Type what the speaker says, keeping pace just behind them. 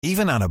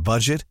Even on a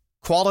budget,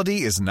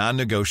 quality is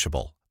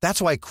non-negotiable.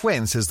 That's why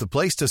Quince is the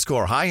place to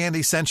score high-end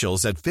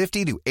essentials at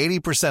 50 to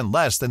 80%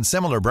 less than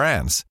similar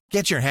brands.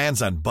 Get your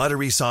hands on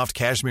buttery soft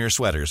cashmere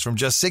sweaters from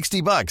just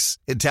 $60,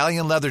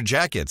 Italian leather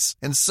jackets,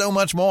 and so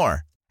much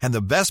more. And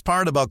the best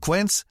part about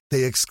Quince,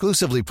 they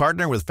exclusively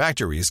partner with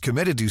factories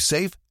committed to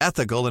safe,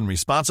 ethical, and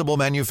responsible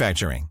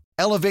manufacturing.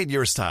 Elevate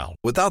your style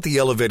without the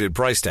elevated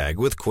price tag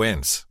with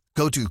Quince.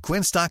 Go to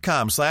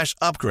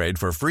quince.com/upgrade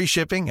for free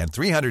shipping and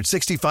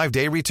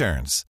 365-day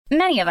returns.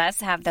 Many of us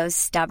have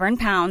those stubborn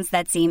pounds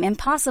that seem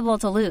impossible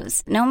to lose,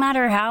 no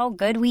matter how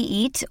good we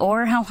eat or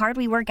how hard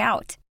we work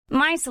out.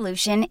 My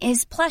solution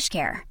is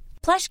PlushCare.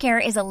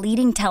 PlushCare is a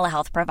leading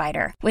telehealth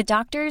provider with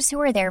doctors who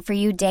are there for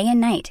you day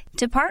and night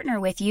to partner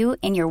with you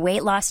in your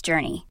weight loss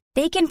journey.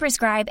 They can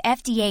prescribe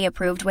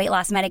FDA-approved weight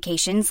loss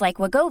medications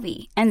like Wegovy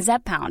and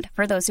Zepbound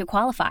for those who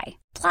qualify.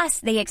 Plus,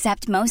 they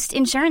accept most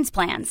insurance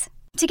plans.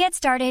 To get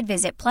started,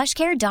 visit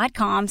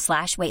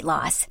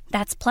plushcare.com/weightloss.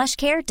 That's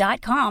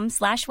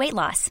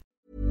plushcare.com/weightloss.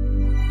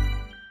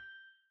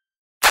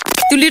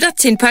 Du lytter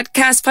til en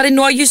podcast fra Det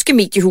Nordjyske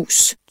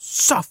Mediehus.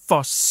 Så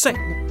for sent.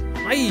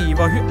 Ej,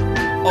 hvor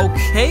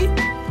okay.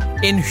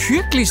 En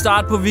hyggelig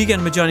start på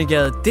weekend med Johnny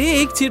Gade. Det er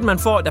ikke tit, man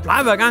får. Der plejer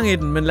at være gang i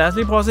den, men lad os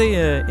lige prøve at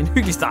se en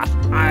hyggelig start.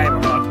 Ej,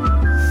 hvor godt.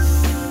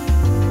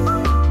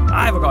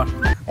 Ej, hvor godt.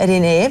 Er det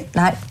en abe?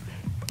 Nej.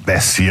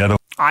 Hvad siger du?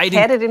 Ej,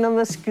 Katte, det er noget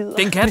med skyder.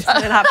 Det er en kat.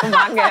 Den har for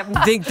mange af dem.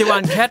 Det var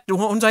en kat.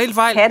 Hun tager helt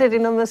fejl. Katte, det er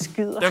noget med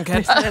skyder. Det er en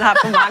kat. Den har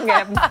for mange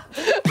af dem.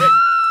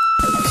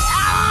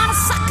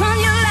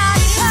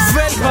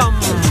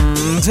 Velkommen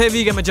til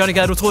weekend med Johnny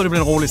Gade. Du troede, det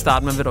blev en rolig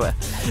start, men ved du hvad?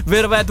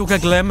 Ved du hvad, du kan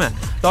glemme?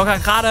 Du kan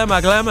kratte med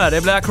at glemme.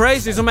 Det bliver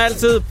crazy som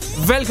altid.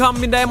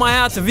 Velkommen, mine damer og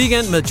herrer, til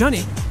weekend med Johnny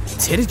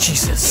Teddy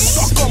Jesus.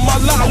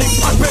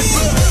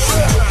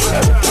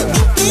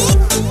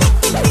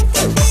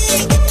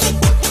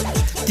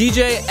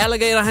 DJ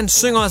Alligator, han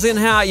synger os ind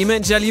her,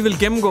 imens jeg lige vil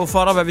gennemgå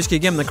for dig, hvad vi skal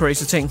igennem af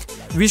crazy ting.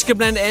 Vi skal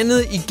blandt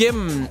andet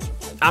igennem...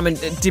 men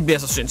det bliver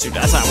så sindssygt,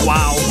 altså,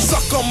 wow.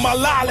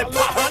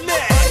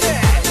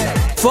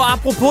 For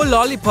apropos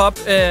lollipop,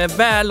 hvad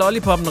er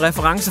lollipop en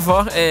reference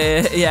for?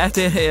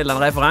 Eller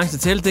en reference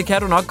til, det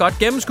kan du nok godt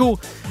gennemskue.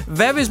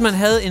 Hvad hvis man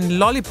havde en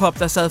lollipop,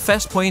 der sad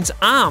fast på ens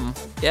arm?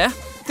 Ja,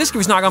 det skal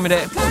vi snakke om i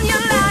dag.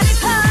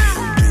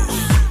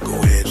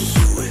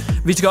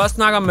 Vi skal også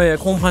snakke om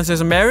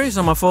kronprinsesse Mary,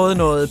 som har fået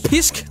noget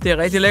pisk. Det er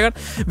rigtig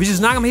lækkert. Vi skal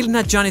snakke om hele den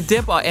her Johnny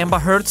Depp og Amber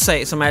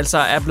Heard-sag, som altså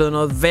er blevet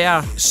noget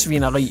værre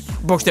svineri.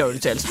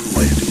 Bogstaveligt talt.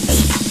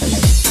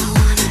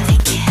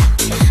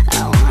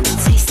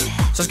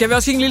 Så skal vi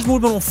også kigge en lille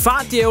smule på nogle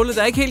fartdjævle,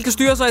 der ikke helt kan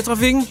styre sig i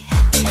trafikken.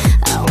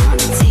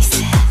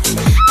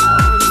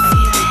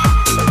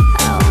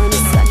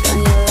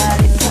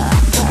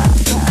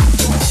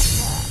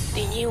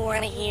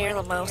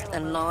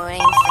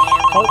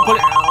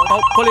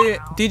 Prøv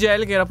lige, DJ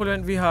Alligator, prøv lige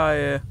vent, vi har,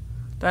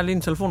 der er lige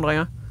en telefon, der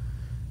ringer.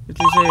 Jeg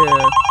skal lige se,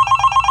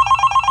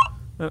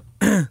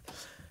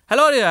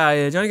 Hallo, det er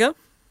Johnny Gade.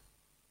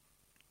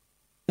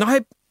 Nå,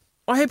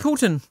 hey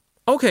Putin.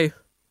 Okay.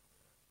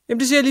 Jamen,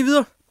 det siger jeg lige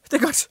videre.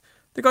 Det er godt.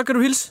 Det er godt, kan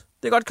du hilse?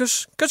 Det er godt,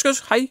 kys.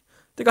 Kys. Hej.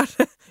 Det er godt.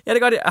 Ja,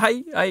 det er godt.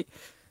 Hej.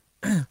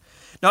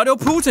 Nå, det var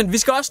Putin. Vi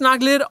skal også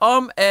snakke lidt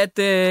om, at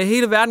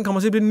hele verden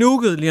kommer til at blive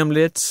nuket lige om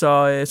lidt.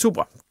 Så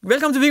super.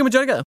 Velkommen til Weekend med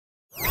Johnny Gade.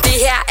 Det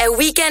her er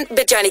Weekend med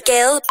Johnny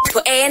Gade på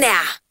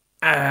ANR.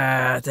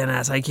 Den er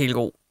altså ikke helt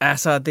god.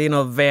 Altså, det er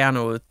noget værre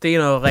noget. Det er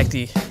noget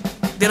rigtigt.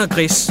 Det er noget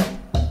gris.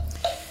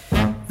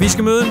 Vi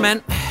skal møde en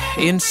mand.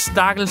 En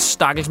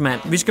stakkels mand.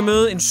 Vi skal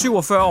møde en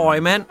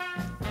 47-årig mand,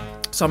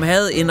 som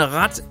havde en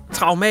ret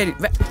traumatisk...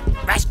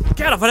 Hvad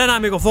sker der for den her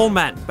mikrofon,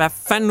 mand? Hvad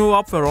fanden nu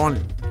opfører du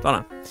ordentligt?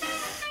 Sådan.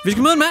 Vi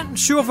skal møde en mand,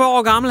 47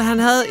 år gammel. Han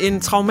havde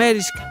en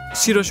traumatisk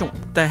situation,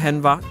 da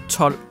han var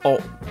 12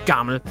 år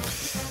gammel.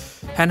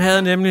 Han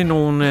havde nemlig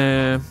nogle...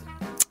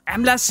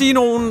 lad os sige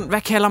nogle...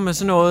 Hvad kalder man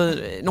sådan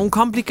noget? Nogle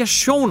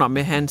komplikationer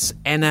med hans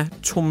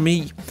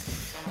anatomi.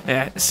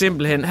 Ja,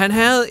 simpelthen. Han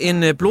havde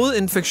en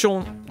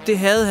blodinfektion. Det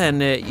havde han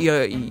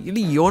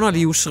lige i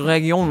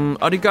underlivsregionen.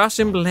 Og det gør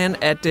simpelthen,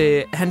 at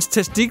hans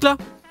testikler,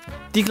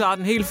 de klarer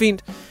den helt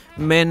fint.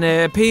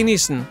 Men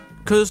penisen,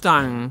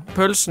 kødstangen,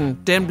 pølsen,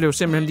 den blev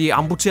simpelthen lige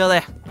amputeret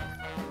af.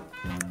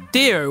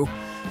 Det er jo.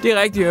 Det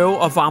er rigtig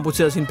at få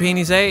amputeret sin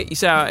penis af.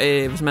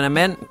 Især hvis man er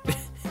mand.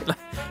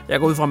 Jeg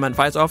går ud fra, at man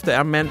faktisk ofte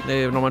er mand,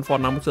 når man får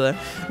den amputeret af.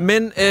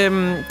 Men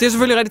det er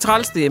selvfølgelig rigtig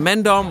træls. Det er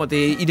manddom, og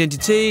det er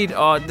identitet,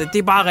 og det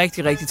er bare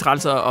rigtig, rigtig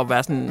træls at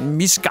være sådan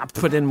misskabt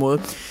på den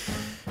måde.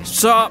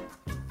 Så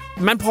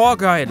man prøver at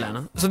gøre et eller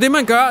andet. Så det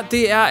man gør,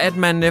 det er, at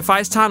man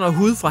faktisk tager noget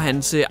hud fra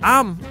hans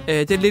arm.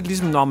 Det er lidt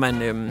ligesom, når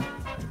man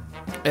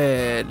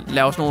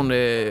laver sådan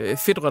nogle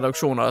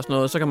fedtreduktioner og sådan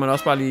noget. Så kan man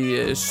også bare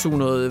lige suge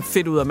noget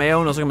fedt ud af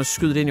maven, og så kan man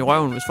skyde det ind i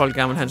røven, hvis folk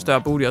gerne vil have en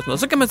større booty og sådan noget.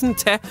 Så kan man sådan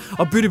tage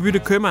og bytte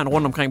kødmand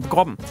rundt omkring på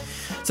kroppen.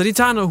 Så de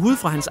tager noget hud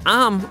fra hans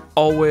arm,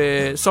 og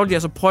så vil de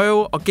altså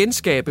prøve at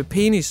genskabe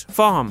penis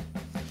for ham.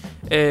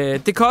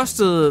 Det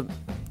kostede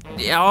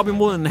er op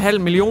imod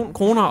 500.000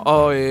 kroner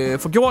og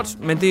få gjort,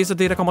 men det er så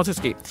det, der kommer til at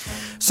ske.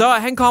 Så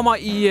han kommer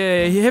i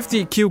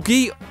heftig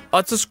kirurgi,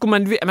 og så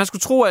skulle man skulle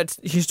tro, at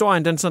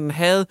historien den sådan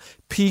havde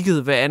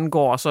peaked, hvad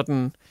angår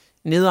sådan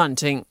nederen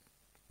ting.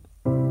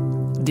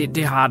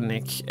 Det har den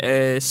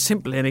ikke.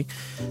 Simpelthen ikke.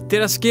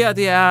 Det, der sker,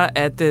 det er,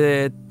 at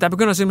der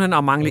begynder simpelthen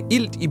at mangle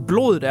ilt i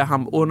blodet af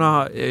ham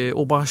under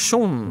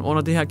operationen,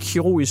 under det her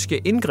kirurgiske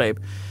indgreb.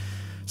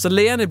 Så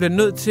lægerne bliver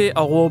nødt til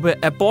at råbe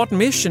abort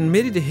mission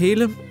midt i det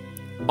hele.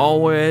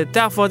 Og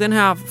derfor den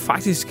her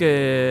faktisk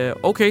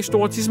okay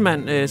store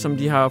tidsmand, som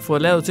de har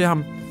fået lavet til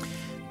ham,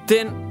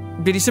 den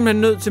bliver de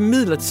simpelthen nødt til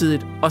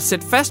midlertidigt at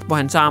sætte fast på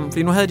hans arm.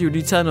 Fordi nu havde de jo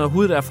lige taget noget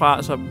hud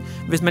derfra, så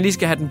hvis man lige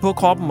skal have den på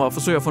kroppen og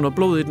forsøge at få noget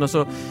blod i den, og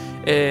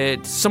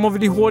så må vi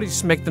lige hurtigt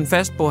smække den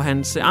fast på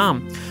hans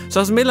arm.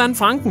 Så som et eller andet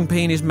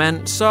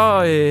frankenpenismand,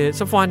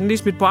 så får han den lige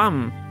smidt på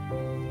armen.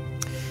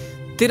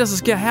 Det, der så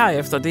sker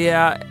herefter, det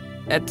er,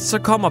 at så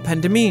kommer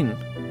pandemien.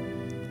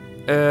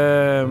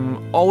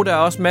 Og der er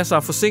også masser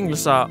af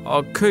forsinkelser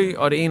og kø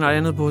og det ene og det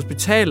andet på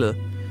hospitalet.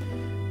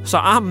 Så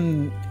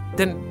armen,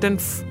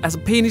 altså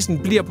penisen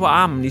bliver på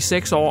armen i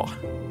 6 år.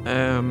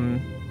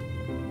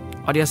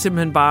 Og det har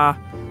simpelthen bare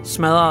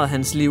smadret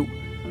hans liv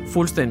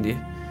fuldstændig.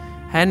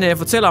 Han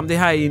fortæller om det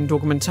her i en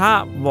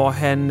dokumentar, hvor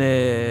han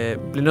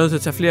blev nødt til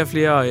at tage flere og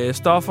flere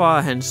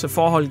stoffer. Hans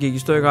forhold gik i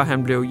stykker,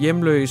 han blev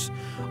hjemløs,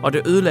 og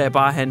det ødelagde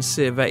bare hans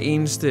hver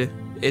eneste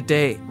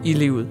dag i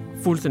livet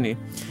fuldstændig.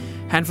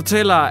 Han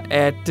fortæller,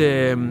 at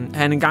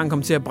han engang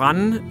kom til at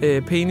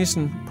brænde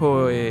penisen på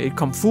et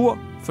komfur,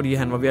 fordi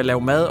han var ved at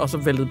lave mad, og så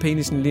væltede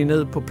penisen lige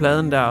ned på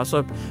pladen der, og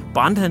så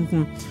brændte han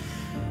den.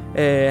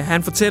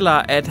 Han fortæller,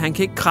 at han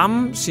kan ikke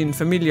kramme sine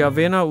familie og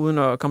venner, uden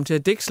at komme til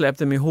at dickslappe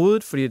dem i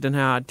hovedet, fordi den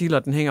her dealer,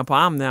 den hænger på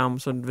armen af ham,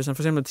 så hvis han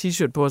for eksempel har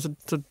t-shirt på,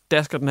 så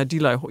dasker den her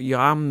dealer i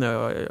armen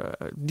og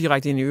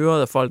direkte ind i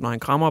øret af folk, når han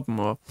krammer dem,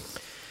 og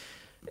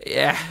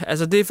ja,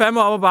 altså det er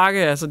fandme op ad bakke.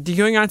 Altså, de kan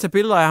jo ikke engang tage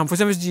billeder af ham. For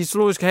eksempel hvis de er i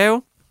zoologisk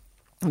have,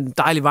 en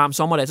dejlig varm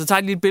sommerdag, så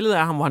tager de lige et billede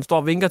af ham, hvor han står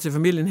og vinker til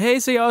familien. Hey,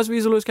 se også, vi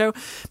er zoologisk have.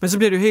 Men så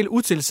bliver det jo helt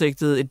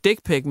utilsigtet et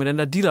dickpic med den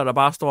der dealer, der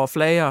bare står og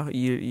flager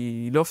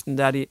i luften.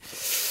 Der de...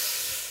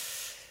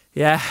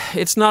 Ja,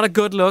 it's not a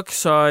good look,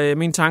 så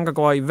mine tanker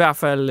går i hvert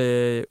fald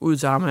ud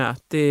til ham her.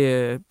 Det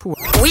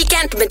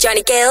Weekend med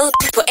Johnny Gade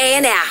på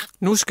ANR.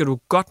 Nu skal du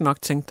godt nok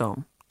tænke dig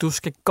om. Du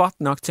skal godt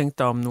nok tænke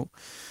dig om nu.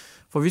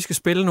 For vi skal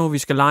spille nu, vi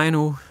skal lege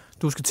nu,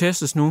 du skal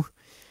testes nu.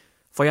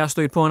 For jeg har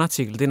stødt på en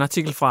artikel. Det er en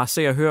artikel fra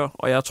Se og Hør,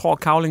 og jeg tror,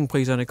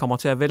 Cavling-priserne kommer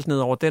til at vælte ned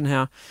over den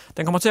her.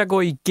 Den kommer til at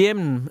gå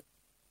igennem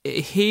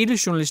hele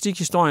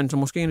journalistikhistorien, som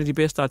måske en af de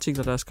bedste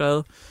artikler, der er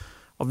skrevet.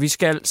 Og vi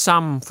skal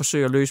sammen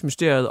forsøge at løse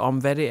mysteriet om,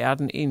 hvad det er,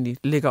 den egentlig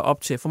ligger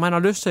op til. For man har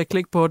lyst til at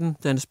klikke på den.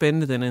 Den er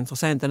spændende, den er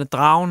interessant, den er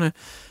dragende.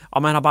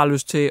 Og man har bare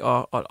lyst til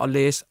at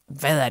læse,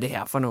 hvad er det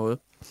her for noget.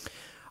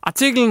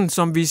 Artiklen,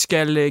 som vi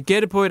skal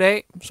gætte på i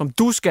dag, som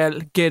du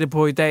skal gætte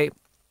på i dag,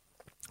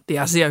 det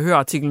er Se og Hør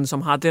artiklen,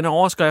 som har denne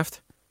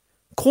overskrift.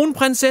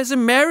 Kronprinsesse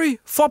Mary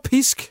får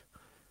pisk.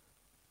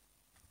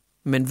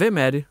 Men hvem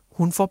er det,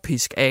 hun får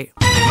pisk af?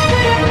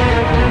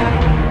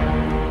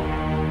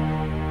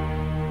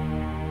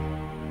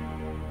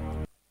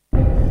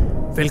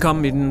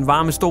 Velkommen i den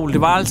varme stol.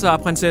 Det var altså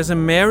prinsesse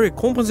Mary,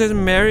 kronprinsesse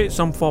Mary,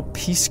 som får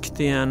pisk.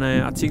 Det er en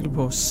artikel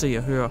på Se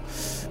og Hør.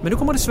 Men nu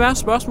kommer det svære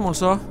spørgsmål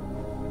så.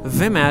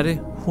 Hvem er det,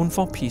 hun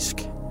får pisk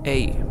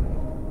af?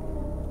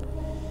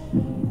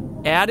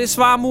 Er det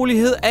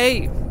svarmulighed A,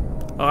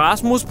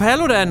 Rasmus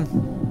Paludan,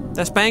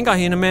 der spanker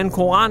hende med en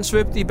koran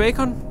svøbt i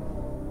bacon?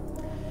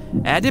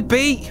 Er det B,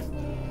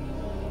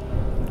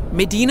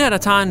 Medina, der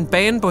tager en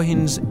bane på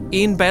hendes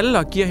ene balle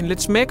og giver hende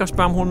lidt smæk og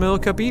spørger, om hun med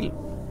at køre bil?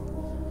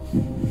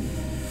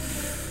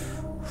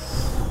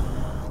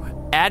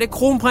 Er det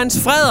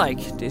kronprins Frederik?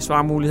 Det er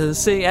svarmulighed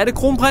C. Er det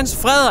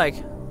kronprins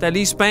Frederik, der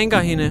lige spanker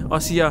hende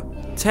og siger,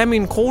 tag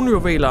mine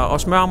kronjuveler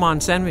og smør mig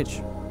en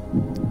sandwich?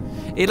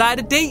 Eller er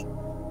det D?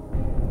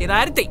 Eller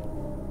er det D?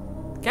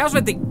 Kan også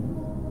være D.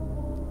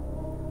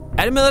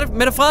 Er det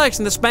Mette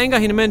Frederiksen, der spanker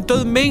hende med en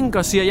død mink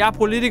og siger, jeg er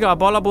politiker og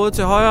boller både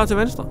til højre og til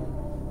venstre?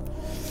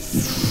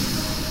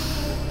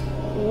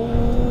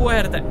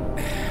 Er det da?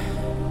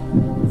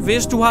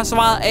 Hvis du har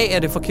svaret A, er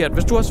det forkert.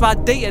 Hvis du har svaret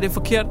D, er det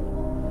forkert.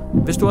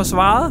 Hvis du har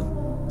svaret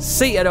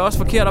C, er det også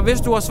forkert. Og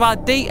hvis du har svaret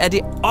D, er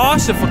det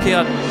også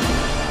forkert.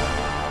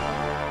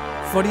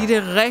 Fordi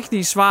det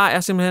rigtige svar er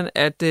simpelthen,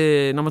 at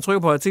når man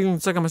trykker på artiklen,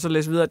 så kan man så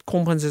læse videre, at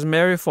kronprinsesse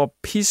Mary får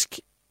pisk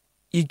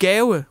i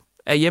gave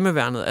af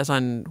hjemmeværnet.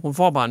 Altså hun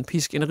får bare en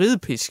pisk, en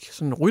ridepisk,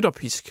 sådan en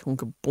rytterpisk. Hun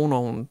kan bruge,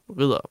 når hun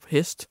rider på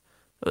hest.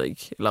 Jeg ved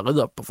ikke, eller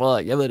rider på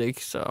Frederik, jeg ved det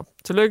ikke. Så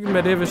tillykke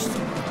med det,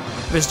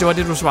 hvis det var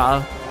det, du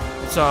svarede.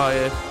 Så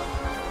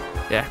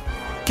ja,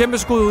 kæmpe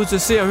skud ud til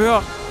Se og Hør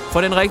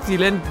for den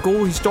rigtig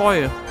gode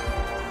historie.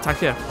 Tak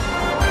her.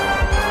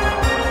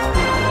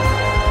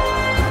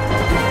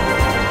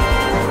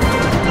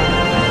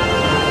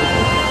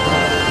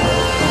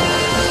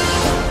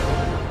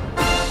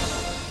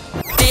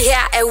 Det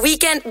her er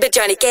Weekend med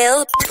Johnny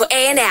Gade på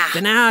ANR.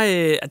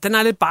 Den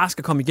er lidt barsk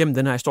at komme igennem,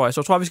 den her historie.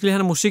 Så jeg tror, vi skal lige have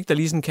noget musik, der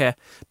lige sådan kan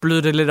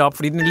bløde det lidt op.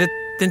 Fordi det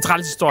er en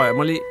træls historie. Jeg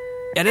må lige...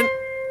 Ja, den...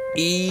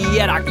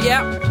 Ja, tak. Ja.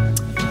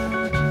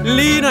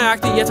 Lige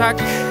nøjagtigt. Ja, tak.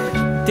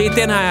 Det er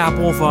den her, jeg har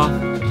brug for.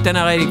 Den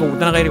er rigtig god.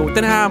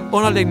 Den her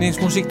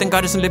underlægningsmusik, den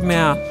gør det sådan lidt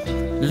mere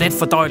let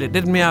fordøjeligt.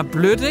 Lidt mere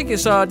blødt, ikke?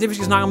 Så det, vi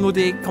skal snakke om nu,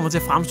 det ikke kommer til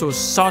at fremstå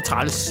så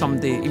træls, som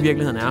det i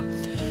virkeligheden er.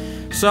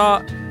 Så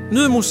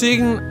nyd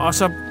musikken, og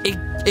så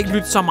ikke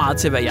lytte så meget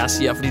til, hvad jeg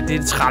siger, fordi det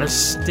er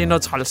træls. Det er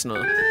noget træls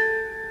noget.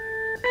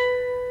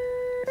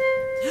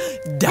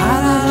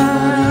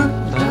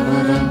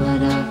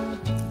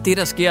 Det,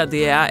 der sker,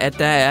 det er, at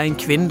der er en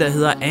kvinde, der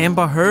hedder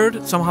Amber Heard,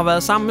 som har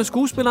været sammen med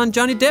skuespilleren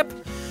Johnny Depp.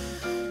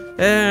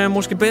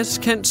 Måske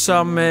bedst kendt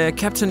som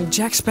Captain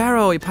Jack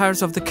Sparrow i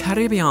Pirates of the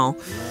Caribbean.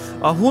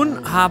 Og hun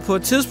har på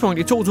et tidspunkt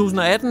i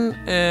 2018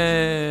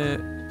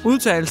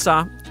 udtalt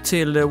sig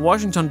til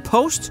Washington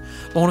Post,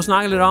 hvor hun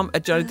snakker lidt om,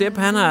 at Johnny Depp,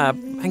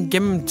 han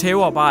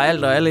gennemtæver bare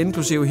alt og alle,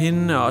 inklusive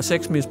hende og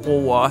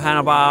sexmisbrug, og han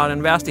er bare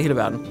den værste i hele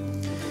verden.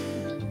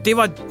 Det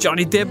var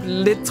Johnny Depp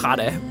lidt træt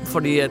af,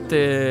 fordi at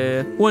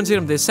uanset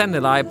om det er sandt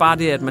eller ej, bare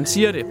det, at man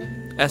siger det.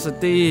 Altså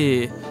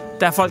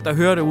der er folk, der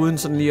hører det uden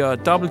sådan lige at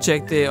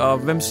dobbelttjekke det, og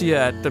hvem siger,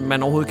 at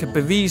man overhovedet kan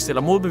bevise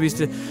eller modbevise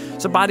det.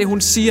 Så bare det,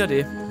 hun siger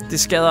det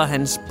skader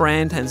hans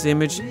brand, hans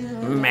image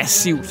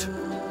massivt.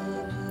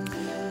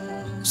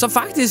 Så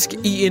faktisk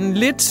i en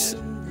lidt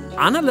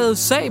anderledes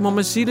sag, må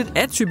man sige, lidt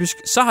atypisk,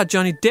 så har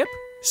Johnny Depp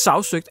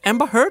sagsøgt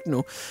Amber Heard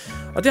nu.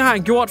 Og det har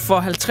han gjort for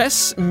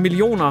 $50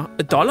 millioner.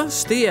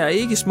 Det er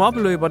ikke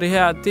småbeløb, og det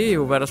her, det er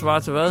jo, hvad der svarer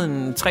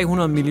til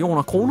 300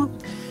 millioner kroner.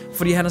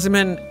 Fordi han er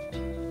simpelthen...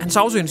 Han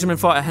sagsøger simpelthen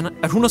for,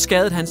 at hun har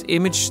skadet hans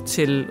image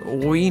til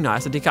ruiner.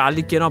 Altså, det kan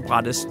aldrig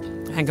genoprettes.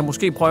 Han kan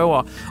måske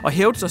prøve at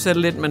hæve sig selv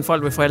lidt, men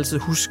folk vil for altid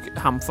huske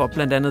ham for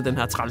blandt andet den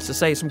her trælse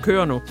sag, som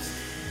kører nu.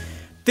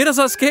 Det, der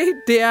så er sket,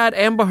 det er, at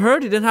Amber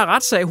Heard i den her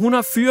retssag, hun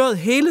har fyret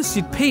hele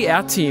sit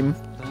PR-team.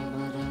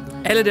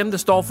 Alle dem, der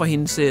står for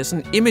hendes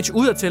sådan image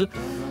udadtil,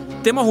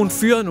 dem har hun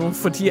fyret nu,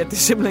 fordi at det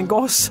simpelthen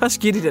går så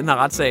skidt i den her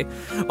retssag.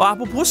 Og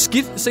apropos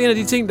skidt, så en af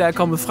de ting, der er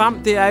kommet frem,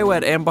 det er jo,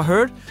 at Amber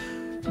Heard,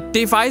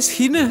 det er faktisk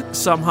hende,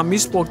 som har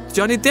misbrugt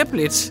Johnny Depp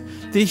lidt.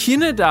 Det er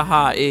hende, der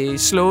har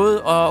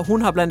slået, og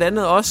hun har blandt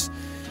andet også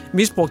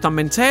misbrugt ham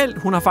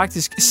mentalt. Hun har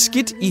faktisk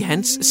skidt i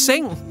hans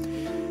seng.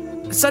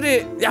 Så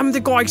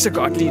det går ikke så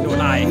godt lige nu,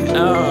 nej.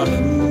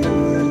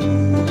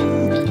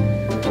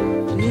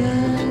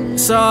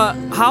 Så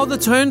how the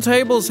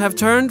turntables have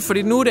turned,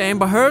 fordi nu er det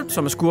Amber Heard,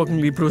 som er skurken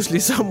lige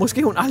pludselig, så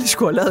måske hun aldrig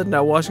skulle have lavet den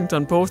der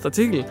Washington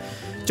Post-artikel.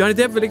 Johnny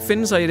Depp vil ikke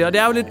finde sig i det, og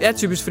det er jo lidt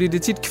atypisk, fordi det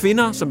er tit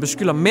kvinder, som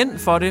beskylder mænd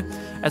for det.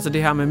 Altså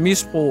det her med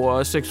misbrug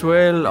og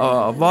seksuel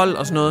og vold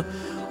og sådan noget.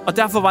 Og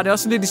derfor var det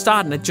også lidt i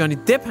starten, at Johnny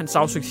Depp, han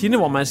sagsøgte hende,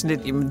 hvor man sådan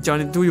lidt, jamen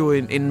Johnny, du er jo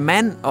en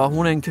mand, og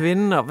hun er en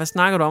kvinde, og hvad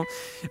snakker du om?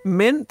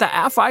 Men der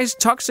er faktisk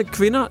toxic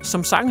kvinder,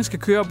 som sagtens skal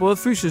køre både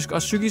fysisk og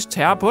psykisk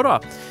terror på dig.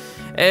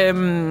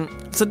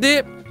 Så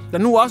det, der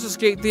nu også er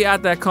sket, det er, at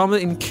der er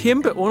kommet en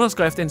kæmpe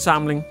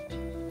underskriftindsamling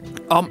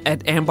om,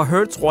 at Amber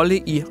Heards rolle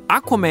i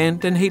Aquaman,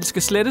 den helt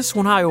skal slettes.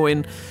 Hun har jo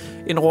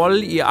en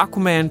rolle i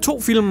Aquaman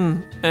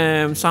 2-filmen,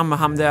 sammen med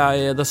ham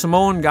der, The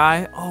Samoan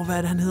Guy. Hvad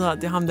er det, han hedder?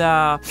 Det er ham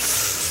der...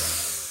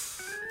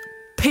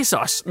 Piss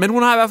os. Men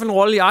hun har i hvert fald en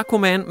rolle i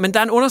Aquaman. Men der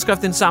er en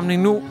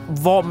underskriftindsamling nu,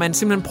 hvor man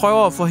simpelthen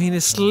prøver at få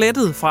hende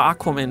slettet fra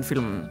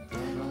Aquaman-filmen.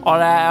 Og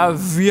der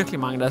er virkelig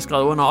mange, der er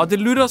skrevet under. Og det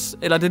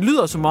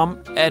lyder som om,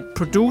 at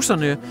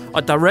producerne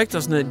og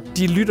directorsne,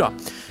 de lytter.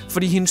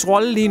 Fordi hendes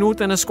rolle lige nu,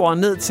 den er skåret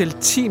ned til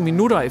 10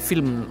 minutter i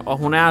filmen. Og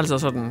hun er altså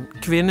sådan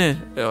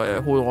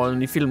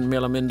hovedrollen i filmen, mere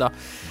eller mindre.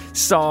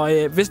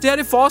 Så hvis det her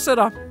det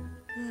fortsætter,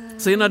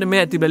 så ender det med,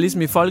 at det bliver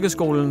ligesom i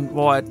folkeskolen,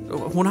 hvor at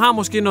hun har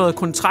måske noget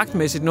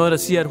kontraktmæssigt, noget der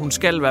siger, at hun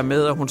skal være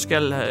med, og hun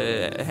skal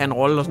have en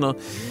rolle og sådan noget.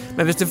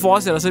 Men hvis det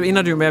fortsætter, så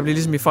ender det jo med at blive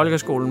ligesom i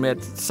folkeskolen med, at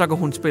så kan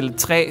hun spille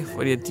træ,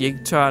 fordi de ikke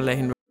tør at lade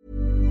hende.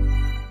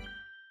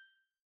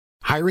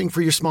 Hiring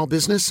for your small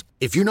business?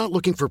 If you're not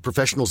looking for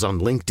professionals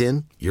on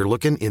LinkedIn, you're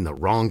looking in the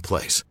wrong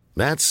place.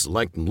 That's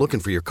like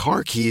looking for your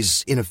car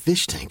keys in a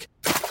fish tank.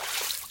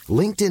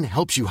 LinkedIn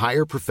helps you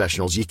hire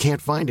professionals you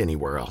can't find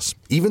anywhere else,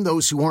 even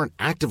those who aren't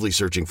actively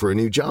searching for a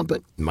new job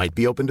but might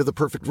be open to the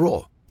perfect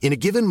role. In a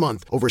given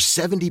month, over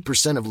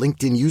 70% of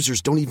LinkedIn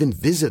users don't even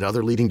visit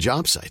other leading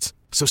job sites.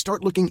 So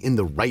start looking in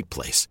the right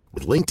place.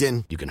 With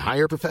LinkedIn, you can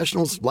hire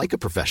professionals like a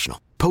professional.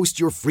 Post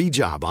your free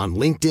job on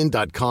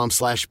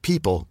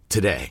linkedin.com/people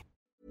today.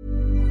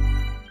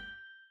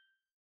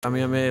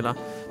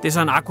 Det er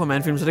så en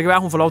Aquaman-film, så det kan være,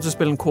 at hun får lov til at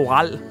spille en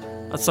koral,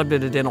 og så bliver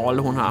det den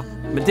rolle, hun har.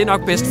 Men det er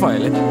nok bedst for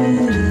alle.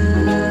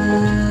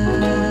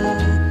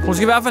 Hun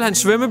skal i hvert fald have en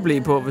svømmeblæ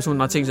på, hvis hun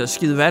har tænkt sig at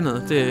skide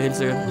vandet. Det er helt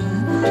sikkert.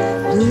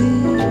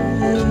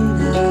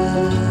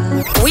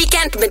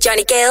 Weekend med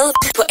Johnny Gade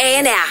på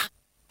ANR.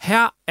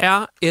 Her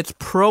er et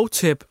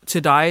pro-tip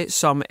til dig,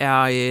 som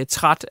er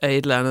træt af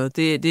et eller andet.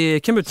 Det er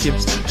et kæmpe tip.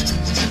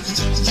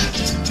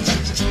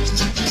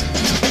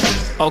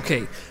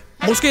 Okay.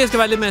 Måske jeg skal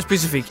være lidt mere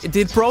specifik. Det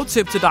er et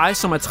pro-tip til dig,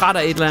 som er træt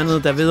af et eller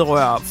andet, der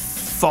vedrører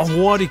for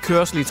hurtig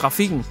kørsel i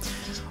trafikken.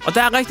 Og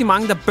der er rigtig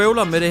mange, der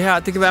bøvler med det her.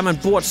 Det kan være, at man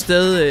bor et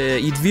sted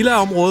i et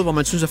villaområde, hvor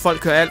man synes, at folk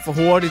kører alt for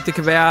hurtigt. Det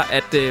kan være,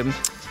 at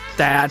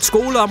der er et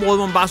skoleområde,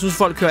 hvor man bare synes, at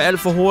folk kører alt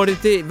for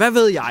hurtigt. Hvad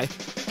ved jeg?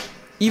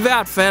 I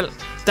hvert fald,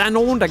 der er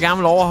nogen, der gerne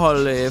vil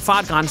overholde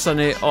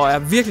fartgrænserne, og er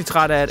virkelig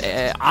træt af,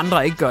 at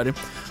andre ikke gør det.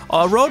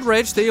 Og road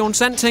rage, det er jo en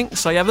sand ting,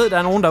 så jeg ved, der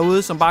er nogen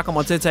derude, som bare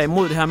kommer til at tage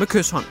imod det her med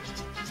kysshånd.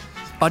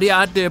 Og det er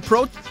et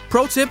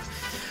pro-tip.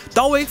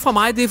 Dog ikke fra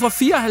mig, det er fra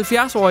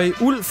 74-årige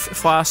Ulf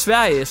fra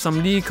Sverige, som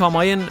lige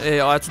kommer ind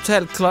og er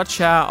totalt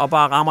clutch her og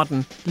bare rammer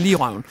den lige i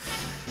røven.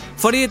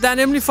 Fordi der er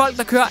nemlig folk,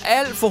 der kører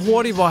alt for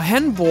hurtigt, hvor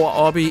han bor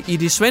oppe i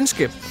det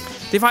svenske.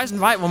 Det er faktisk en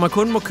vej, hvor man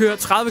kun må køre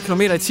 30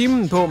 km i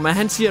timen på, men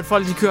han siger, at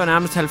folk de kører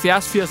nærmest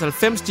 70, 80,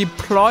 90. De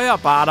pløjer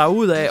bare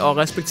derudad og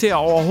respekterer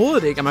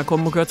overhovedet ikke, at man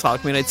kun må køre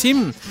 30 km i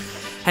timen.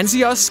 Han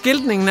siger også, at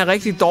skiltningen er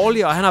rigtig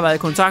dårlig, og han har været i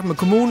kontakt med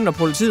kommunen og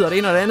politiet og det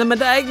ene og det andet, men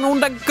der er ikke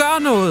nogen, der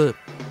gør noget.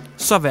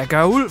 Så hvad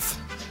gør Ulf?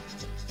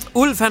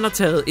 Ulf, han har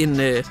taget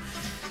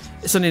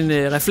sådan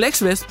en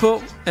refleksvest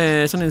på.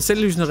 Sådan en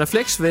selvlysende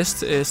refleksvest.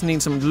 Sådan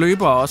en, som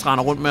løber og også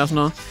render rundt med og sådan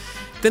noget.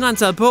 Den har han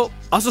taget på.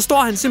 Og så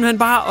står han simpelthen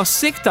bare og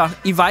sigter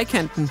i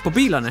vejkanten på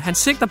bilerne. Han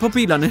sigter på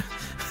bilerne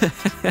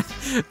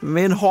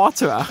med en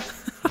hårtør.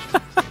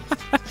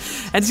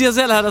 Han siger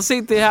selv, at han har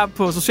set det her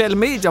på sociale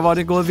medier, hvor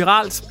det er gået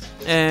viralt.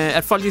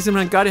 At folk de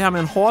simpelthen gør det her med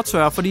en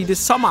hårtør, fordi det er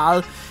så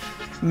meget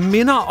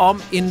minder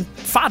om en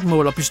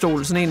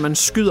fartmålerpistol. Sådan en, man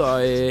skyder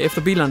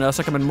efter bilerne, og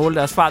så kan man måle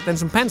deres fart. Den,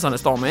 som panserne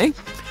står med, ikke?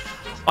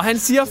 Og han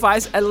siger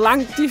faktisk, at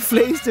langt de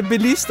fleste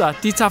bilister,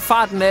 de tager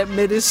farten af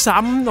med det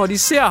samme, når de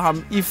ser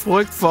ham i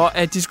frygt for,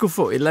 at de skulle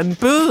få et eller andet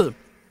bøde.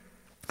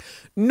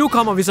 Nu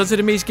kommer vi så til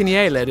det mest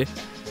geniale af det.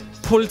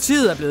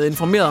 Politiet er blevet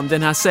informeret om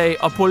den her sag,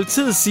 og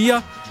politiet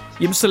siger,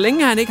 jamen så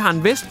længe han ikke har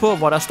en vest på,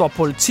 hvor der står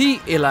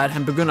politi, eller at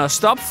han begynder at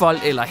stoppe folk,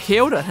 eller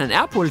hævde, at han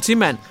er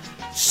politimand,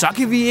 så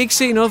kan vi ikke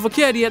se noget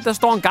forkert i, at der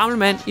står en gammel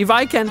mand i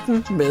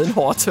vejkanten med en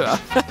hårtør.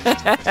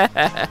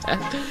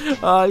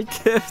 Hold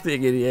kæft, det er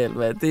genialt,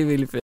 mand. Det er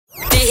virkelig fedt.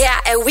 Det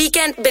her er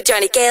Weekend med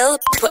Johnny Gade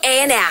på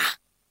ANR.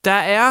 Der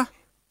er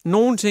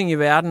nogle ting i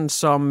verden,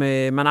 som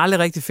man aldrig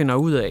rigtig finder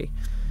ud af.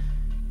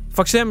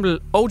 For eksempel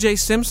O.J.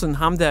 Simpson,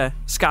 ham der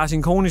skar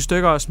sin kone i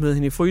stykker og smed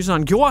hende i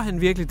fryseren. Gjorde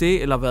han virkelig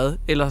det, eller hvad?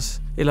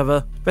 Eller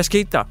hvad? Hvad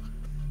skete der?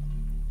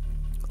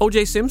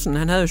 O.J. Simpson,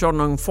 han havde jo sjovt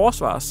nok en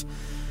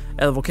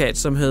forsvarsadvokat,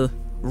 som hed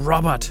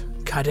Robert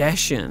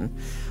Kardashian.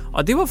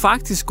 Og det var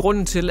faktisk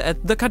grunden til, at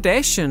The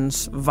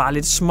Kardashians var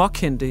lidt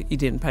småkendte i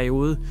den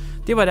periode.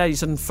 Det var der, de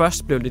sådan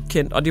først blev lidt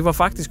kendt. Og det var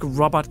faktisk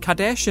Robert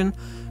Kardashian,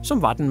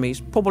 som var den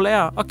mest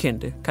populære og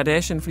kendte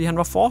Kardashian, fordi han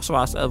var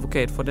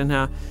forsvarsadvokat for den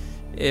her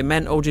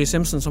mand O.J.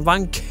 Simpson, som var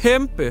en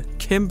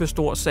kæmpe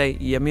stor sag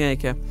i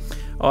Amerika.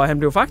 Og han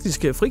blev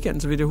faktisk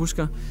frikendt, så vidt jeg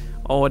husker.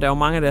 Og der var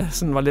mange, der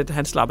sådan var lidt,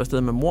 han slap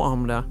afsted med mor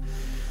ham der.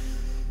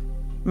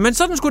 Men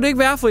sådan skulle det ikke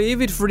være for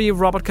evigt, fordi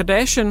Robert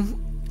Kardashian,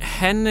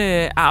 han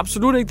er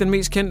absolut ikke den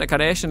mest kendte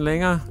Kardashian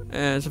længere.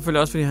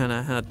 Selvfølgelig også, fordi han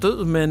er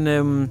død, men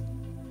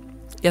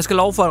jeg skal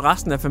love for, at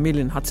resten af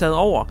familien har taget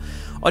over.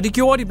 Og det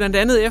gjorde de blandt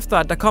andet efter,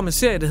 at der kom en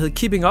serie, der hed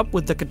Keeping Up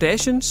with the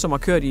Kardashians, som har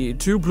kørt i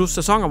 20 plus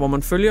sæsoner, hvor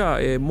man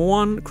følger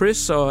moren,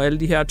 Chris og alle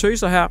de her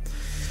tøser her.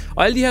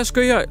 Og alle de her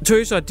skøre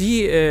tøser,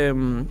 de er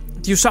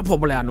jo så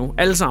populære nu,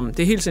 alle sammen.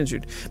 Det er helt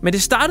sindssygt. Men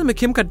det startede med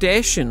Kim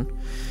Kardashian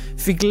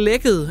fik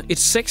lækket et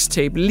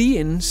sextape lige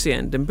inden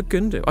serien den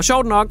begyndte. Og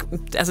sjovt nok,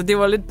 altså det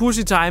var lidt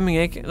pussy timing,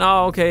 ikke? Nå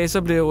okay,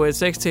 så blev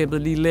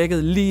sextapet lige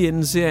lækket lige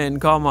inden serien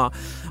kommer.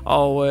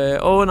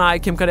 Og nej,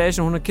 Kim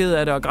Kardashian, hun er ked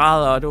af det og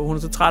græder, og hun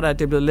er så træt af, at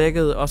det er blevet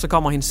lækket. Og så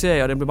kommer hendes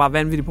serie, og den blev bare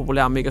vanvittigt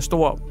populær og mega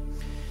stor.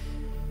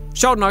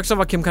 Sjovt nok, så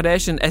var Kim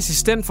Kardashian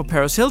assistent for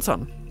Paris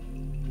Hilton.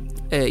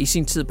 I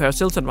sin tid, Paris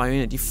Hilton var jo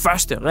en af de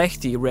første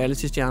rigtige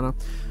reality-stjerner.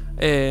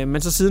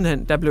 Men så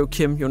sidenhen, der blev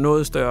Kim jo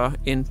noget større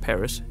end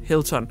Paris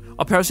Hilton.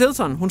 Og Paris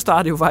Hilton, hun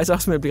startede jo faktisk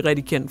også med at blive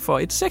rigtig kendt for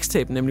et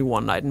sextape, nemlig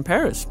One Night in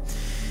Paris.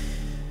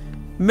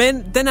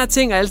 Men den her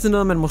ting er altid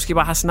noget, man måske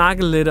bare har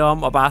snakket lidt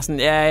om, og bare sådan,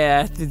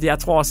 jeg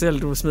tror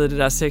selv, du smed det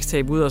der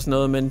sextape ud og sådan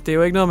noget, men det er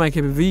jo ikke noget, man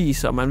kan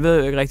bevise, og man ved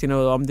jo ikke rigtig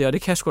noget om det, og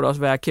det kan sgu da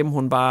også være, at Kim,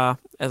 hun bare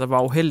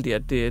var uheldig,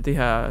 at det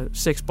her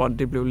sexbånd,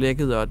 det blev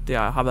lækket, og det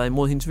har været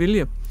imod hendes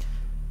vilje.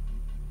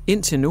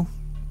 Indtil nu.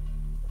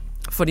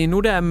 Fordi nu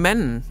der er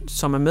manden,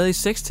 som er med i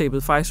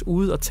sextapet, faktisk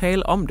ude og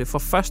tale om det for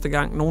første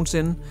gang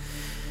nogensinde.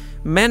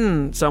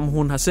 Manden, som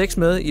hun har sex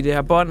med i det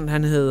her bånd,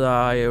 han hedder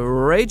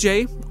Ray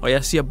J. Og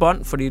jeg siger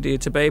bånd, fordi det er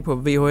tilbage på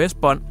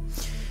VHS-bånd.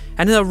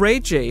 Han hedder Ray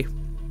J.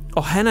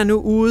 Og han er nu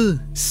ude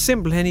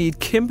simpelthen i et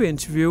kæmpe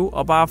interview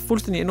og bare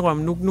fuldstændig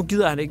indrømme, nu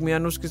gider han ikke mere.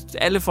 Nu skal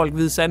alle folk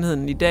vide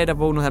sandheden. I dag der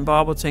vågnede han bare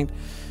op og tænkte,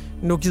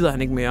 nu gider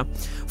han ikke mere.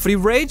 Fordi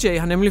Ray J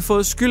har nemlig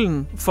fået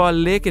skylden for at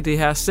lægge det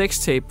her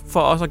sextape, for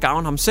også at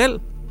gavne ham selv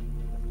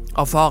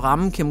og for at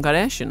ramme Kim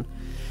Kardashian.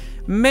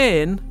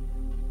 Men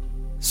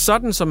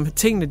sådan som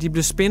tingene de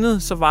blev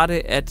spindet, så var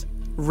det, at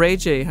Ray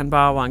J, han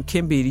bare var en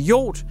kæmpe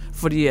idiot,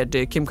 fordi at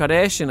Kim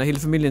Kardashian og hele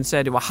familien sagde,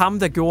 at det var ham,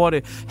 der gjorde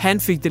det. Han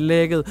fik det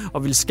lækket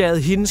og ville skade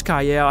hendes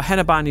karriere, og han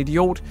er bare en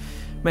idiot.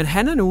 Men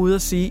han er nu ude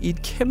at sige i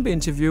et kæmpe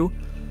interview,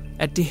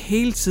 at det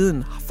hele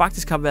tiden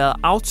faktisk har været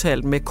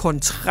aftalt med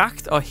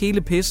kontrakt og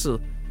hele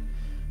pisset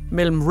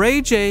mellem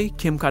Ray J,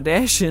 Kim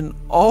Kardashian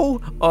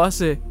og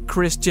også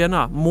Kris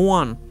Jenner,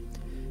 moren.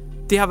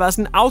 Det har været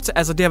sådan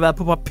det har været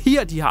på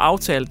papir, de har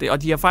aftalt det,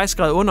 og de har faktisk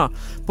skrevet under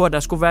på, at der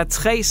skulle være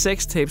 3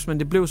 sextapes, men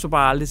det blev så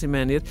bare aldrig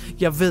simpelthen et.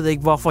 Jeg ved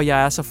ikke, hvorfor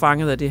jeg er så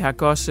fanget af det her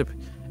gossip,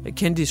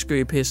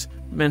 kendisskøgepis,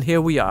 men here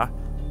we are.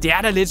 Det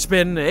er da lidt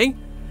spændende, ikke?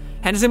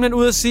 Han er simpelthen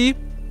ude at sige,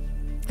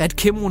 at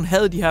Kim, hun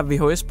havde de her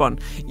VHS-bånd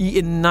i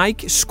en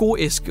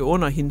Nike-skoæske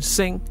under hendes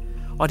seng,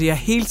 og det har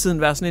hele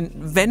tiden været sådan en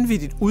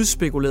vanvittigt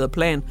udspekuleret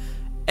plan,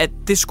 at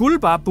det skulle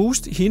bare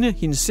booste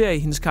hendes serie,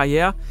 hendes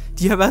karriere.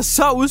 De har været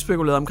så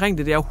udspekuleret omkring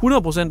det. Det har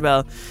 100%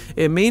 været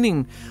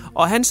meningen.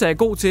 Og han sagde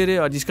god til det,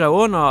 og de skrev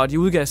under, og de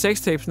udgav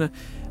sextapesene.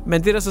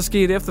 Men det, der så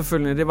skete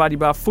efterfølgende, det var, at de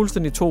bare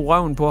fuldstændig tog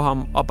røven på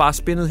ham, og bare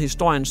spændede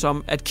historien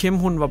som, at Kim,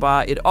 hun var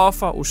bare et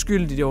offer,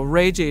 uskyldig. Det var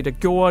Ray J, der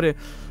gjorde det.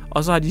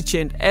 Og så har de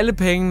tjent alle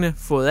pengene,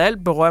 fået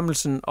alt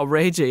berømmelsen, og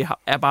Ray J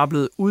er bare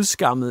blevet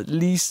udskammet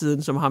lige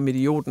siden, som ham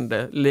idioten,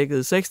 der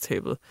lækkede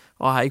sextapet,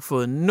 og har ikke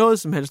fået noget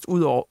som helst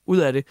ud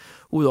af det,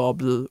 udover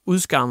blevet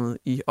udskammet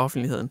i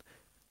offentligheden.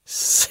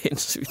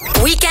 Sindssygt.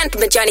 Weekend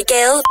med Johnny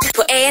Gade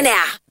på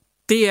ANR.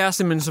 Det er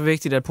simpelthen så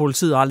vigtigt, at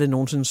politiet aldrig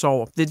nogensinde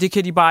sover. Det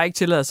kan de bare ikke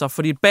tillade sig,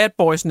 fordi bad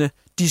boysene,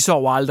 de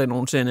sover aldrig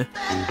nogensinde.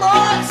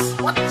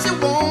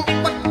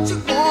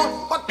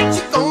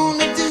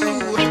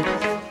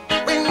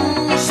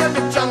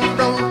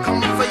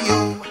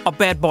 Og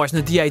bad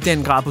boysene, de er i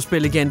den grad på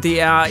spil igen.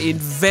 Det er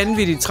et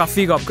vanvittigt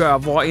trafikopgør,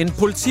 hvor en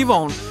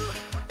politivogn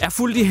er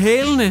fuldt i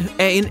hælene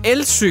af en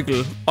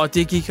elcykel, og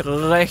det gik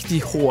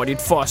rigtig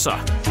hurtigt for sig.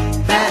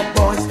 Bad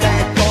boys,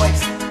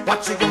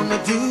 what you gonna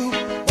do?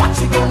 What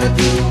you gonna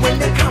do when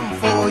they come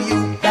for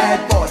you? Bad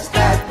boys,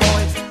 bad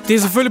boys. Det er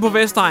selvfølgelig på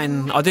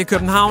Vestegnen, og det er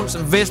Københavns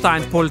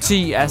Vestegns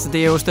politi. Altså,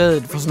 det er jo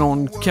stedet for sådan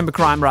nogle kæmpe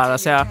crime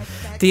riders her.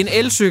 Det er en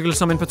elcykel,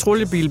 som en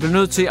patruljebil bliver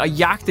nødt til at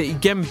jagte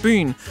igennem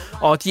byen.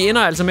 Og de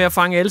ender altså med at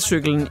fange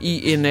elcyklen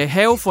i en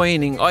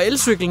haveforening. Og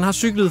elcyklen har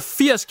cyklet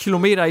 80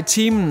 km i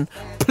timen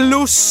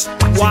plus.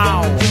 Wow!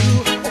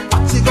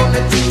 What you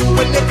gonna do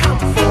when they come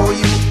for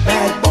you?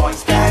 Bad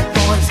boys, bad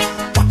boys.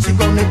 What you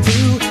gonna do?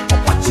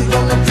 What you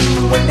gonna do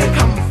when they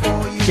come for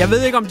you? Jeg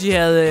ved ikke, om de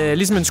havde,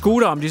 ligesom en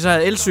scooter, om de så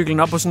havde elcyklen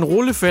op på sådan en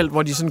rullefelt,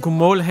 hvor de sådan kunne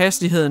måle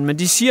hastigheden. Men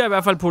de siger i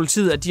hvert fald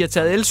politiet, at de har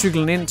taget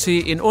elcyklen ind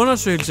til en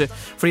undersøgelse,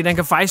 fordi den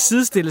kan faktisk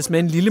sidestilles med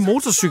en lille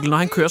motorcykel, når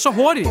han kører så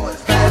hurtigt.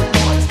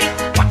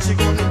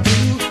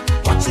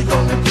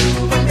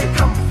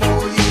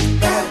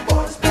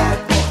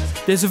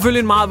 Det er selvfølgelig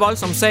en meget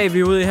voldsom sag, vi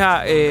er ude i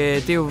her.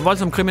 Det er jo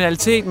voldsom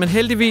kriminalitet, men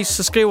heldigvis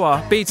så skriver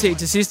BT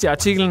til sidst i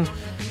artiklen,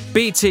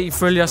 BT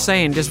følger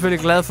sagen. Det er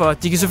selvfølgelig glad for.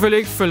 De kan selvfølgelig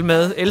ikke følge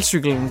med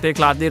elcyklen. Det er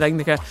klart, det er der ingen,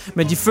 der kan.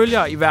 Men de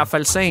følger i hvert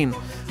fald sagen.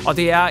 Og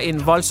det er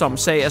en voldsom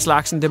sag af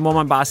slagsen. Det må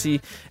man bare sige.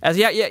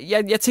 Altså,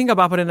 jeg tænker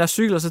bare på den der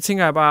cykel, og så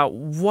tænker jeg bare,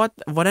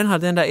 hvordan har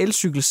den der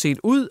elcykel set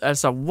ud?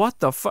 Altså, what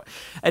the fuck?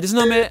 Er det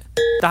sådan noget med,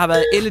 der har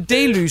været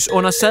LED-lys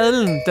under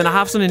sadlen? Den har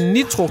haft sådan en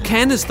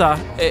nitro-kanister,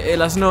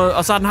 eller sådan noget.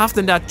 Og så har den haft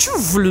den der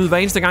tjuf-lyd hver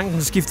eneste gang,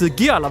 den skiftede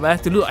gear, eller hvad?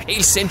 Det lyder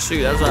helt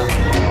sindssygt, altså.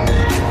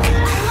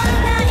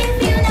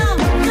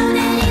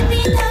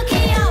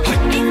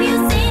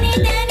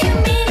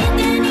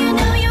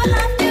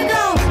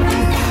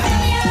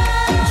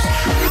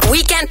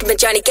 Weekend med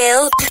Johnny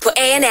Gade på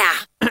ANR.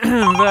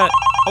 Hvad?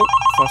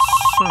 For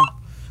sådan.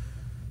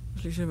 Jeg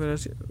skal lige se, hvad der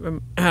siger.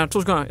 Her,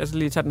 2 sekunder. Jeg skal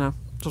lige tage den her.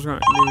 2 sekunder.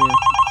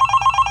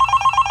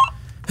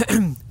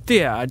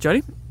 Det er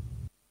Johnny.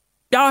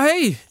 Ja,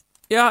 hey.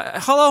 Ja,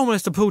 hello,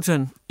 Mr.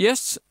 Putin.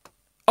 Yes.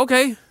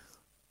 Okay.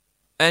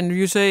 And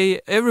you say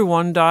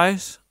everyone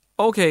dies.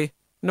 Okay.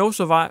 No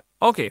survive.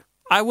 Okay.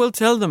 I will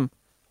tell them.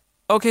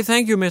 Okay,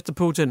 thank you, Mr.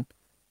 Putin.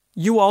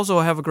 You also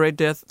have a great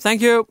death.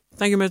 Thank you.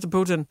 Thank you, Mr.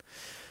 Putin.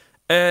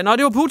 Nå,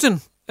 det var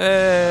Putin.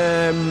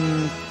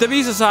 Det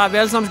viser sig, at vi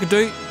alle sammen skal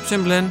dø,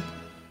 simpelthen.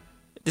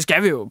 Det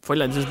skal vi jo på et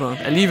eller andet tidspunkt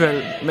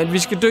alligevel. Men vi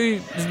skal dø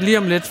lige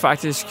om lidt,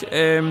 faktisk.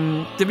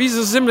 Det viser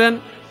sig simpelthen,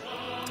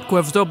 kunne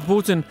jeg forstå på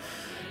Putin,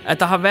 at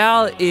der har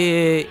været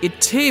et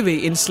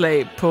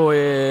tv-indslag på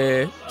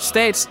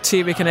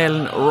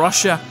stats-tv-kanalen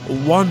Russia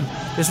One.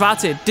 Det svarer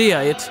til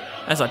DR1.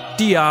 Altså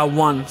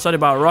DR1, så er det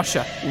bare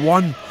Russia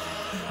One.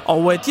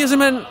 Og de har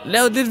simpelthen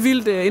lavet et lidt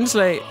vildt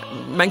indslag.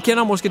 Man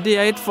kender måske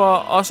DR1 for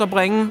også at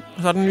bringe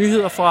sådan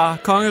nyheder fra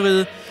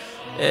kongeriget.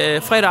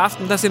 Fredag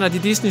aften, der sender de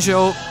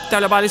Disney-show. Der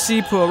vil jeg bare lige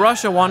sige, på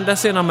Russia One, der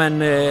sender man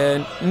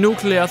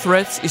Nuclear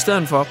Threats i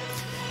stedet for.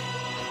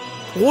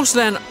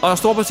 Rusland og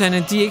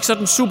Storbritannien, de er ikke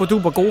sådan super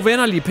duper gode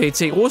venner lige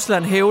pt.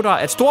 Rusland hævder,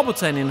 at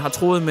Storbritannien har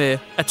truet med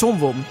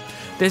atomvåben.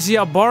 Det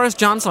siger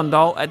Boris Johnson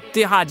dog, at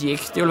det har de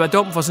ikke. Det vil være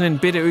dumt for sådan en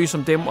bitte ø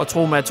som dem at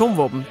tro med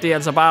atomvåben. Det er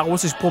altså bare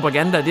russisk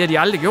propaganda, det har de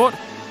aldrig gjort.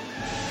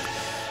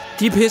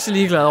 De er pisse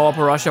ligeglade over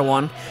på Russia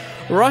One.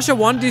 Russia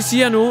One, de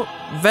siger nu,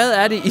 hvad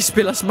er det, I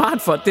spiller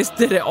smart for?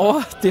 Det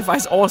er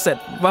faktisk oversat.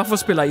 Hvorfor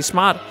spiller I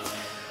smart?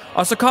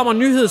 Og så kommer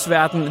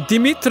nyhedsværten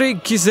Dmitry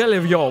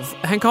Kiselyov.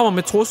 Han kommer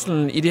med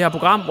truslen i det her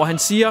program, hvor han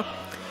siger,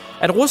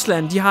 at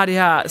Rusland, de har det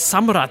her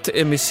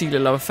Samrat-missil,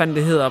 eller hvad fanden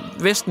det hedder.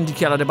 Vesten, de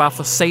kalder det bare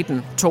for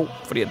Satan 2,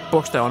 fordi at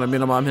bogstaverne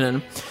minder meget om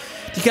hinanden.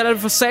 De kalder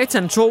det for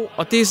Satan 2,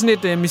 og det er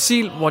sådan et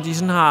missil, hvor de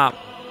sådan har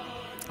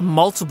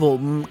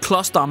multiple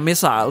cluster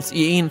missiles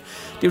i en. Det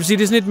vil sige,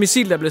 det er sådan et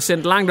missil, der bliver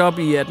sendt langt op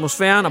i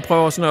atmosfæren og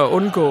prøver sådan at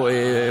undgå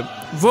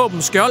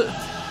våbenskjold.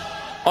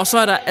 Og så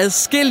er der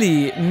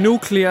adskillige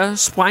nukleare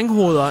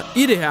sprænghoveder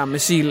i det her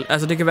missil.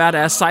 Altså det kan være, at der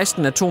er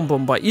 16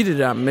 atombomber i det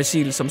der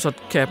missil, som så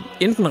kan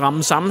enten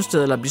ramme samme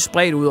sted, eller blive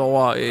spredt ud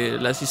over,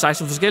 lad os sige,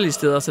 16 forskellige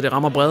steder, så det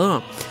rammer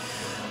bredere.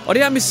 Og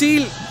det her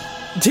missil,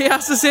 det er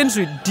så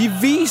sindssygt. De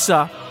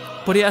viser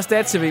på det her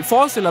Stat-TV.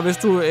 Forestil dig, hvis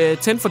du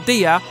tændte for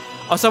DR,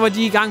 og så var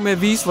de i gang med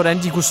at vise, hvordan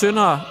de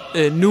kunne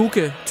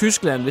nuke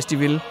Tyskland, hvis de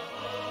ville.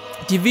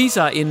 De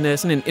viser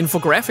sådan en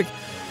infographic,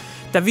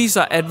 der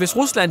viser, at hvis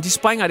Rusland de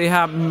springer det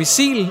her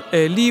missil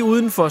lige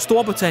uden for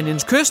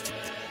Storbritanniens kyst,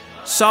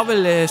 så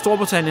vil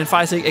Storbritannien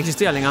faktisk ikke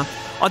eksistere længere.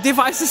 Og det er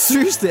faktisk det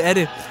sygeste af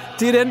det.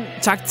 Det er den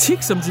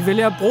taktik, som de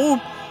vælger at bruge.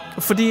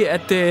 Fordi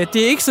at, det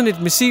er ikke sådan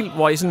et missil,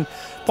 hvor I sådan,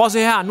 prøv at se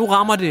her, nu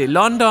rammer det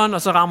London,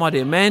 og så rammer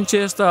det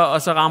Manchester,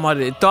 og så rammer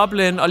det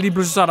Dublin, og lige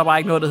pludselig så er der bare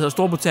ikke noget, der hedder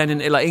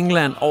Storbritannien eller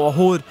England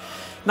overhovedet.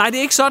 Nej, det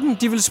er ikke sådan.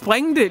 De vil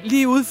sprænge det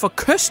lige ud for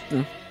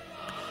kysten.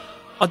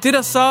 Og det,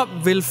 der så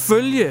vil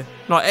følge,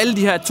 når alle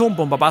de her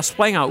atombomber bare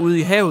springer ud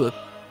i havet,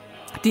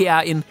 det er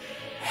en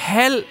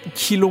 0,5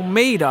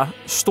 kilometer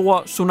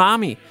stor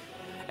tsunami.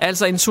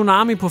 Altså en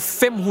tsunami på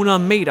 500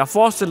 meter.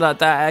 Forestil dig,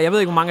 der er, jeg ved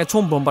ikke, hvor mange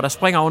atombomber, der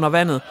springer under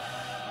vandet.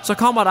 Så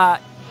kommer der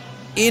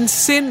en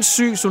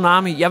sindssyg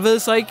tsunami. Jeg ved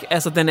så ikke,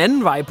 altså den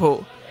anden vej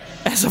på.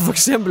 Altså for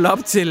eksempel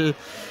op til,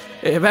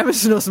 hvad med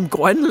sådan noget som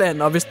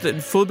Grønland, og hvis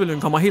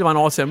fodbølgen kommer hele vejen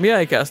over til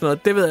Amerika og sådan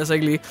noget, det ved jeg så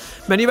ikke lige.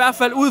 Men i hvert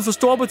fald ud for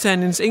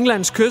Storbritanniens,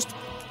 Englands kyst,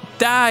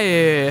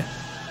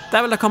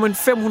 der vil der komme en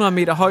 500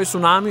 meter høj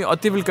tsunami,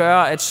 og det vil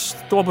gøre, at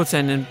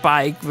Storbritannien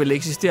bare ikke vil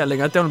eksistere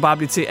længere. Det vil bare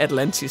blive til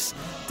Atlantis.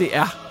 Det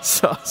er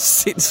så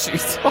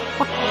sindssygt.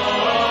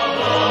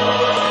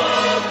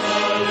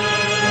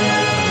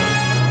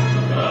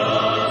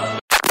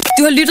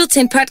 Du har lyttet til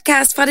en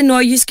podcast fra Det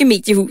Nordjyske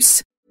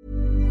Mediehus.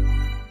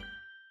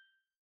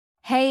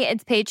 Hey,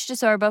 it's Paige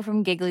DeSorbo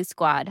from Giggly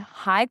Squad.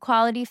 High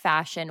quality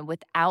fashion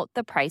without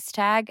the price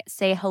tag.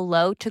 Say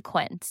hello to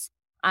Quince.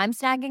 I'm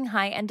snagging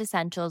high-end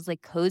essentials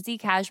like cozy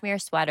cashmere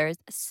sweaters,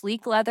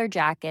 sleek leather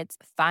jackets,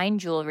 fine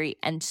jewelry,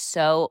 and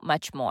so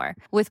much more.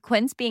 With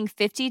Quince being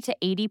 50 to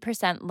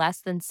 80%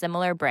 less than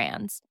similar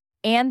brands.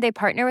 And they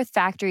partner with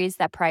factories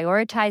that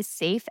prioritize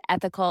safe,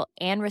 ethical,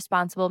 and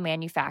responsible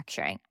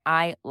manufacturing.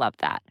 I love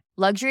that.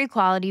 Luxury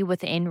quality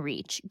within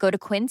reach. Go to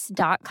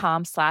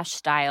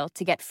quince.com/style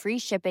to get free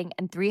shipping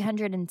and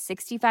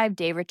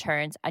 365-day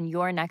returns on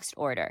your next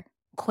order.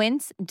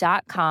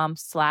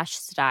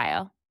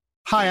 Quince.com/style.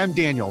 Hi, I'm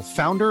Daniel,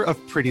 founder of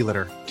Pretty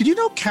Litter. Did you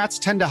know cats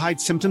tend to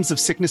hide symptoms of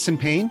sickness and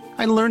pain?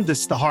 I learned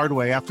this the hard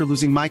way after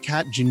losing my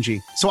cat,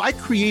 Gingy. So I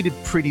created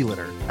Pretty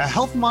Litter, a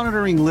health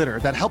monitoring litter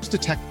that helps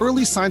detect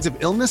early signs of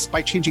illness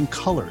by changing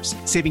colors,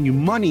 saving you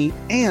money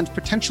and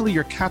potentially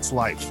your cat's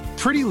life.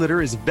 Pretty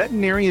Litter is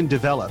veterinarian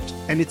developed,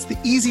 and it's the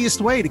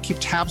easiest way to keep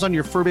tabs on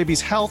your fur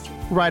baby's health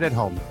right at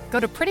home. Go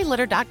to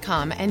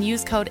prettylitter.com and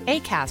use code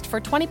ACAST for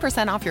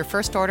 20% off your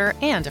first order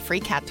and a free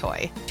cat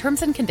toy.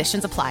 Terms and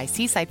conditions apply.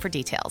 See site for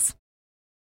details.